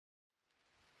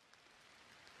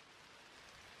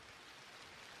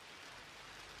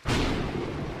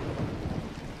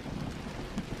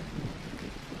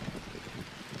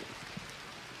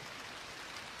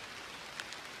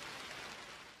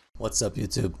What's up,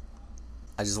 YouTube?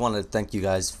 I just wanted to thank you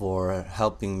guys for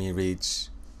helping me reach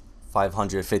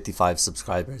 555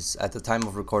 subscribers. At the time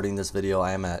of recording this video,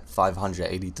 I am at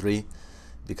 583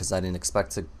 because I didn't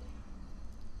expect to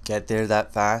get there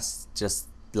that fast. Just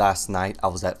last night, I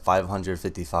was at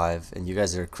 555, and you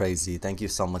guys are crazy. Thank you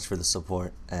so much for the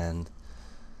support, and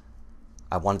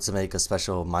I wanted to make a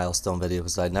special milestone video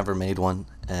because I never made one,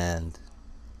 and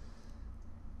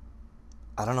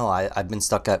I don't know, I've been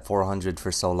stuck at 400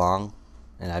 for so long,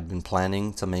 and I've been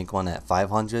planning to make one at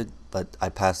 500, but I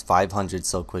passed 500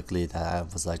 so quickly that I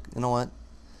was like, you know what,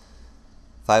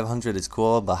 500 is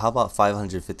cool, but how about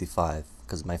 555,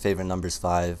 because my favorite number is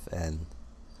 5, and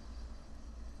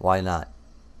why not?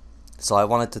 So I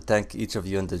wanted to thank each of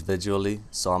you individually,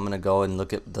 so I'm going to go and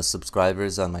look at the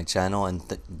subscribers on my channel and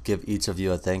give each of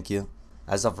you a thank you.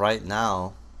 As of right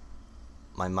now,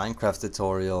 my Minecraft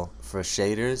tutorial for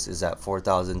shaders is at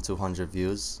 4,200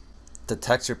 views. The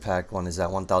texture pack one is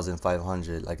at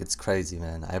 1,500. Like, it's crazy,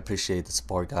 man. I appreciate the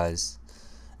support, guys.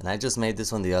 And I just made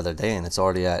this one the other day and it's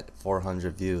already at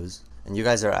 400 views. And you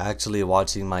guys are actually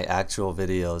watching my actual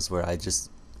videos where I just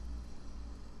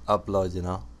upload, you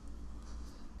know.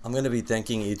 I'm going to be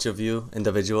thanking each of you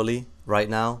individually right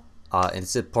now.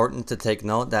 It's important to take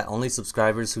note that only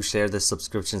subscribers who share their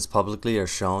subscriptions publicly are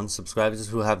shown. Subscribers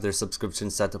who have their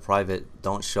subscriptions set to private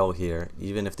don't show here,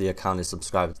 even if the account is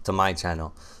subscribed to my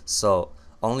channel. So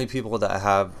only people that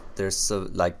have their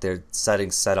their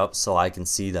settings set up so I can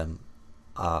see them,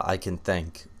 I can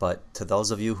thank. But to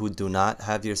those of you who do not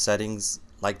have your settings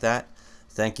like that,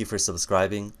 thank you for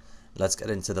subscribing. Let's get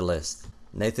into the list.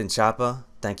 Nathan Chapa,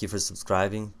 thank you for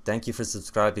subscribing. Thank you for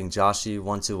subscribing,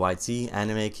 Joshi12YT,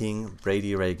 Anime King,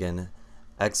 Brady Reagan,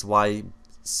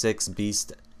 XY6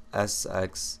 Beast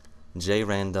SX, J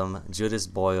Random, Judas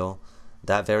Boyle,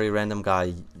 That Very Random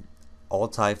Guy,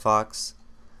 Altai Fox,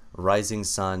 Rising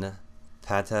Sun,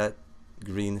 Patat,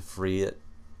 Green Free,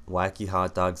 Wacky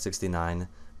Hot Dog 69,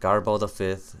 Garbo the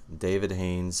 5th, David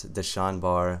Haynes, Deshaun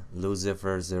Barr,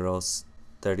 Lucifer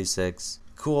 036,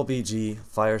 Cool BG,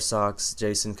 Fire Sox,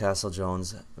 Jason Castle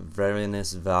Jones,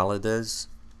 Verenus Valadez,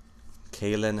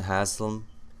 Kaylin Haslam,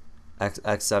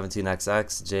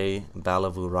 X17XX, J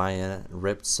Balavu Ryan,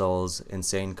 Ripped Souls,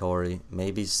 Insane Corey,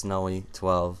 Maybe Snowy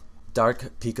 12,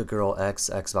 Dark Pika Girl X,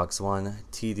 Xbox One,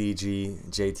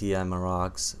 TDG, JTM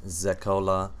Rocks,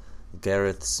 Zekola,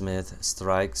 Gareth Smith,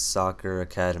 Strikes Soccer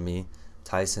Academy,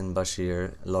 Tyson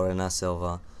Bashir, Lorena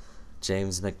Silva,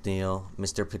 James McNeil,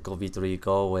 Mr. Pickle V3,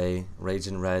 Go Away,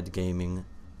 Ragin' Red Gaming,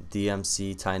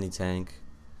 DMC Tiny Tank,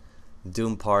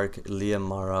 Doom Park, Liam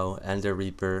Morrow, Ender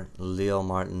Reaper, Leo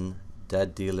Martin,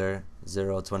 Dead Dealer,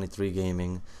 023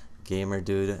 Gaming, Gamer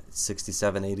Dude,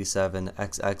 6787,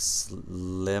 XX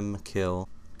Slim Kill,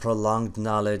 Prolonged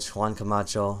Knowledge, Juan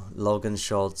Camacho, Logan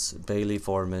Schultz, Bailey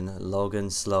Foreman, Logan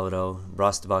Sloto,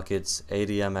 Rust Buckets,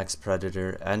 ADMX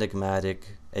Predator,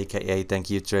 Enigmatic, aka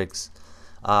Thank You Tricks,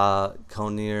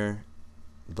 Conir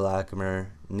Blackmer,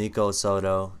 Nico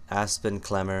Soto, Aspen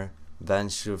Clemmer, Ben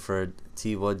Shuford,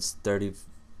 T Woods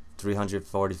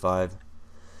 345,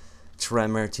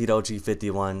 Tremor, Tito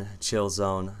G51, Chill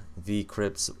Zone, V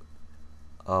Crips,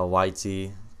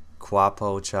 YT,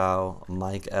 Quapo Chow,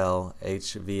 Mike L,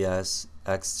 HVS,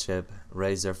 X Chip,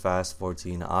 Razor Fast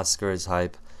 14, Oscar is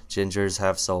Hype, Gingers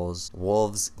Have Souls,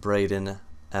 Wolves, Braden,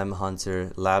 M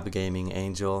Hunter, Lab Gaming,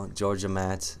 Angel, Georgia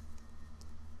Matt,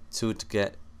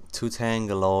 Tutang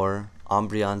Galore,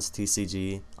 Umbreon's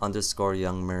TCG, _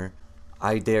 Youngmer,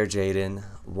 I Dare Jaden,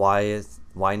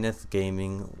 Wyneth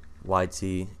Gaming,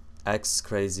 YT, X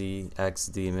Crazy, X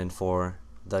Demon 4,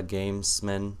 The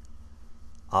Gamesman,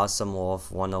 Awesome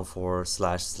Wolf 104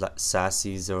 /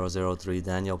 Sassy 003,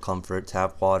 Daniel Comfort,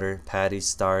 Tapwater, Patty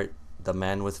Start, The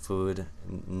Man with Food,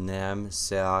 Nam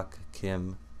Seok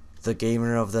Kim, The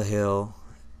Gamer of the Hill,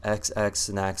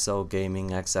 XX Naxo Gaming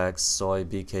XX, Soy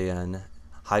BKN,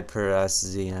 Hyper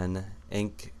SZN,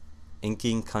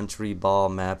 Inking Country Ball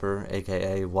Mapper,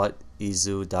 aka What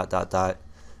Izu ...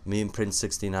 Meme Prince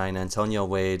 69, Antonio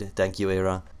Wade, thank you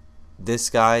Era.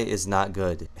 This guy is not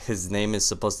good. His name is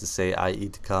supposed to say I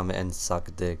eat cum and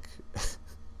suck dick.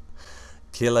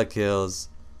 Killa Kills,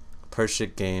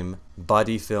 Pershik Game,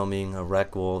 Buddy Filming,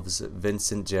 Wreck Wolves,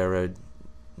 Vincent Jared,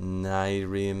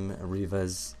 Nairim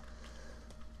Rivas,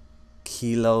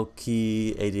 Kilo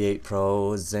Key 88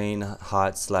 Pro, Zane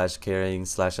Hot / Carrying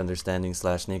 / Understanding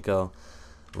 / Nico,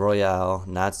 Royale,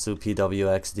 Natsu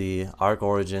PWXD, Arc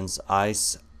Origins,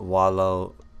 Ice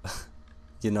Wallow,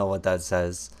 you know what that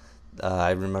says.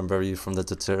 I remember you from the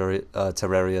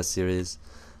Terraria series.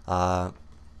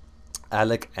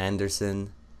 Alec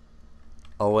Anderson,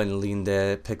 Owen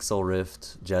Linde, Pixel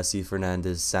Rift, Jesse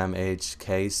Fernandez, Sam H,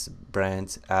 Case,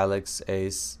 Brandt, Alex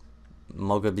Ace,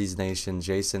 Mogabees Nation,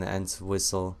 Jason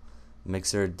Entwistle,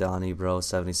 Mixer Donnie Bro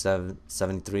 77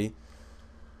 73,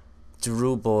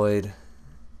 Drew Boyd,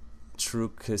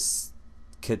 True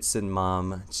Kitson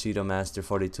Mom, Cheeto Master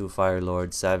 42,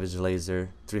 Firelord, Savage Laser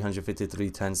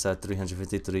 353, Tensa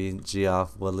 353,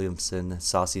 Geoff Williamson,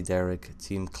 Saucy Derek,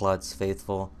 Team Klutz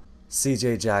Faithful,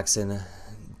 CJ Jackson,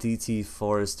 DT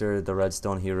Forrester, the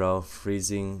Redstone Hero,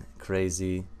 Freezing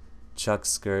Crazy, Chuck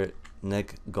Skirt,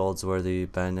 Nick Goldsworthy,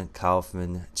 Ben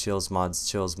Kaufman, Chills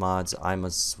Mods, I'm a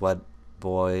Sweatbot,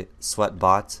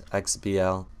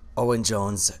 XBL, Owen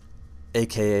Jones,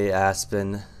 aka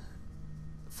Aspen,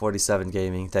 47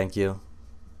 Gaming, thank you,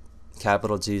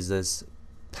 Capital Jesus,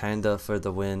 Panda for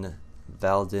the win,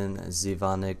 Valdin,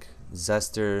 Zivanik,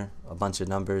 Zester, a bunch of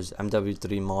numbers,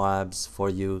 MW3 Moabs for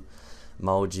you,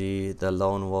 Moji, The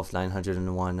Lone Wolf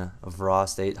 901,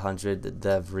 Vrost 800,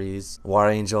 Dev Rees, War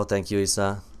Angel, thank you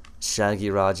Isa,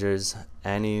 Shaggy Rogers,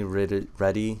 Annie Reddy,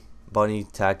 Bunny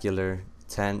Tacular,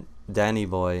 Danny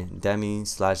Boy,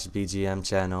 Demi/BGM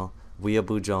channel,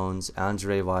 Weeaboo Jones,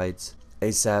 Andre White,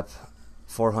 ASAP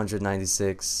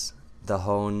 496, The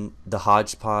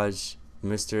Hodgepodge,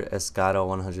 Mr. Escato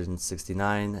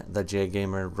 169, The J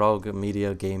Gamer, Rogue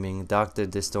Media Gaming, Dr.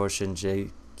 Distortion,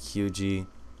 JQG,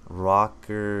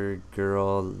 Rocker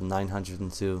Girl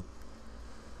 902,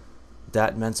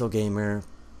 Dat Mental Gamer,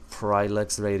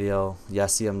 Prylex Radio,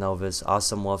 Yasiam Novus,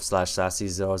 Awesome Wolf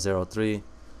 /Sassy003,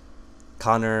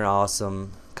 Connor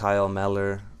Awesome, Kyle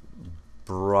Meller,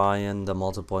 Brian the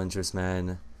Multiple Interest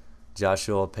Man,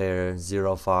 Joshua Pear,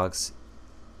 Zero Fox,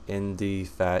 Indie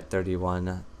Fat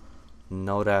 31,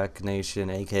 Nodak Nation,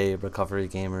 aka Recovery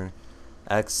Gamer,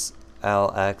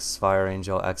 XLX, Fire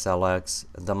Angel XLX,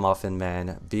 The Muffin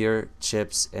Man, Beer,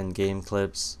 Chips, and Game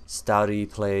Clips, Stouty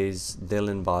Plays,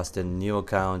 Dylan Boston, New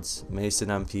Accounts, Mason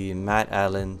MP, Matt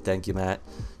Allen, thank you Matt,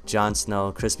 Jon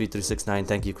Snow, Crispy369,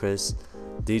 thank you Chris,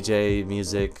 DJ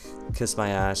Music, Kiss My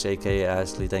Ash, aka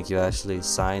Ashley, thank you Ashley,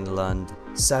 Sign Lund,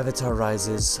 Savitar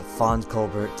Rises, Fond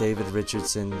Colbert, David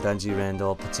Richardson, Benji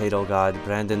Randall, Potato God,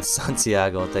 Brandon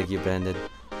Santiago, thank you Brandon,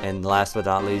 and last but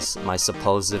not least, my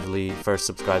supposedly first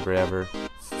subscriber ever,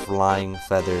 Flying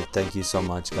Feather, thank you so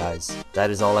much guys. That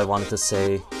is all I wanted to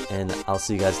say, and I'll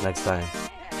see you guys next time.